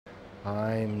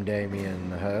I'm Damien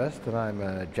Hirst and I'm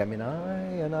a Gemini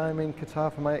and I'm in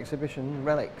Qatar for my exhibition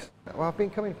Relics. Well, I've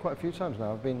been coming quite a few times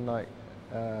now. I've been like,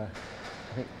 I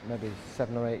think maybe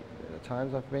 7 or 8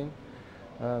 times I've been.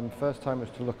 First time was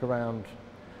to look around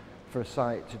for a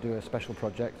site to do a special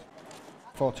project.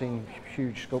 14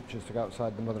 huge sculptures to go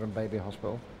outside the mother and baby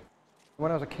hospital. When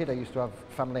I was a kid I used to have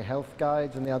family health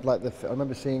guides and they had like I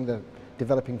remember seeing the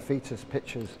developing fetus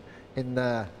pictures in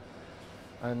there.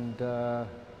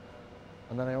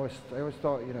 And then I always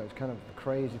thought, you know, it's kind of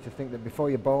crazy to think that before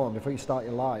you're born, before you start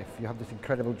your life, you have this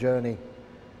incredible journey,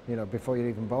 you know, before you're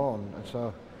even born. And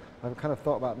so I kind of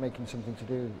thought about making something to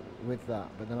do with that.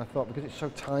 But then I thought, because it's so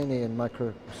tiny and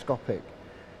microscopic,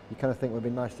 you kind of think it would be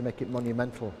nice to make it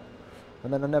monumental.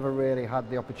 And then I never really had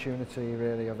the opportunity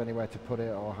really of anywhere to put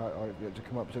it or to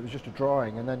come up. So it was just a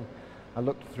drawing. And then I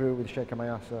looked through with Sheikha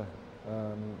Meyassa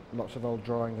lots of old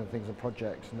drawings and things and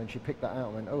projects, and then she picked that out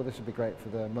and went, oh, this would be great for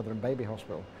the mother and baby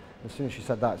hospital. As soon as she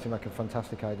said that, it seemed like a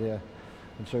fantastic idea,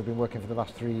 and so we've been working for the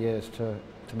last 3 years to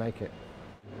make it.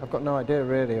 I've got no idea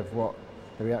really of what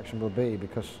the reaction will be,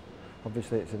 because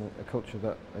obviously it's in a culture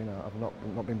that, you know, I've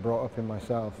not been brought up in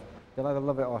myself. They'll either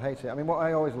love it or hate it. I mean, what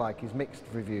I always like is mixed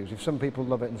reviews. If some people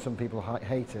love it and some people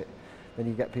hate it, then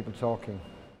you get people talking.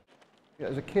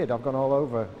 As a kid, I've gone all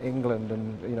over England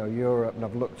and, you know, Europe, and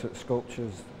I've looked at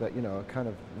sculptures that, you know, are kind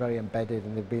of very embedded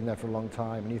and they've been there for a long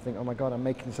time, and you think, oh my God, I'm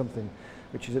making something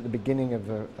which is at the beginning of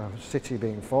a city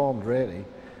being formed, really.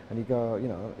 And you go, you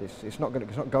know, it's not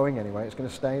going anywhere. It's going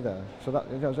to stay there. So that,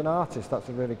 you know, as an artist, that's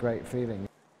a really great feeling.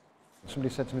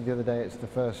 Somebody said to me the other day, it's the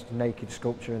first naked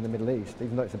sculpture in the Middle East,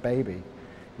 even though it's a baby.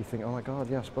 You think, oh my God,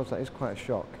 yeah, I suppose that is quite a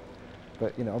shock.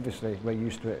 But, you know, obviously we're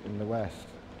used to it in the West.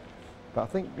 But I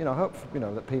think, you know, I hope, you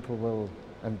know, that people will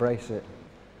embrace it.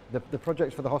 The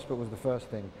project for the hospital was the first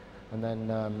thing, and then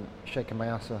Sheikha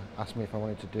Meyassa asked me if I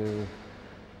wanted to do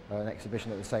an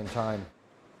exhibition at the same time.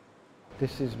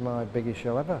 This is my biggest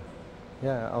show ever.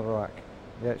 Yeah, Al Rawak.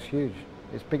 Yeah, it's huge.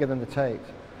 It's bigger than the Tate,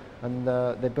 and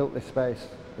they built this space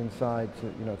inside to,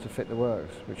 you know, to fit the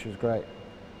works, which was great.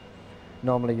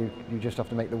 Normally, you just have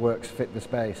to make the works fit the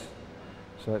space.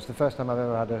 So it's the first time I've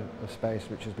ever had a space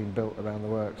which has been built around the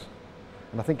works.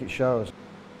 And I think it shows.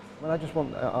 I just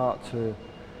want art to,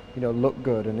 you know, look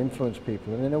good and influence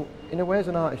people. And in a way, as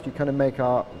an artist, you kind of make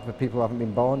art for people who haven't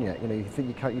been born yet. You know, you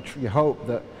think you hope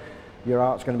that your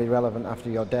art's going to be relevant after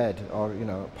you're dead, or, you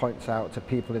know, points out to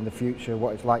people in the future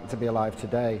what it's like to be alive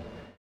today.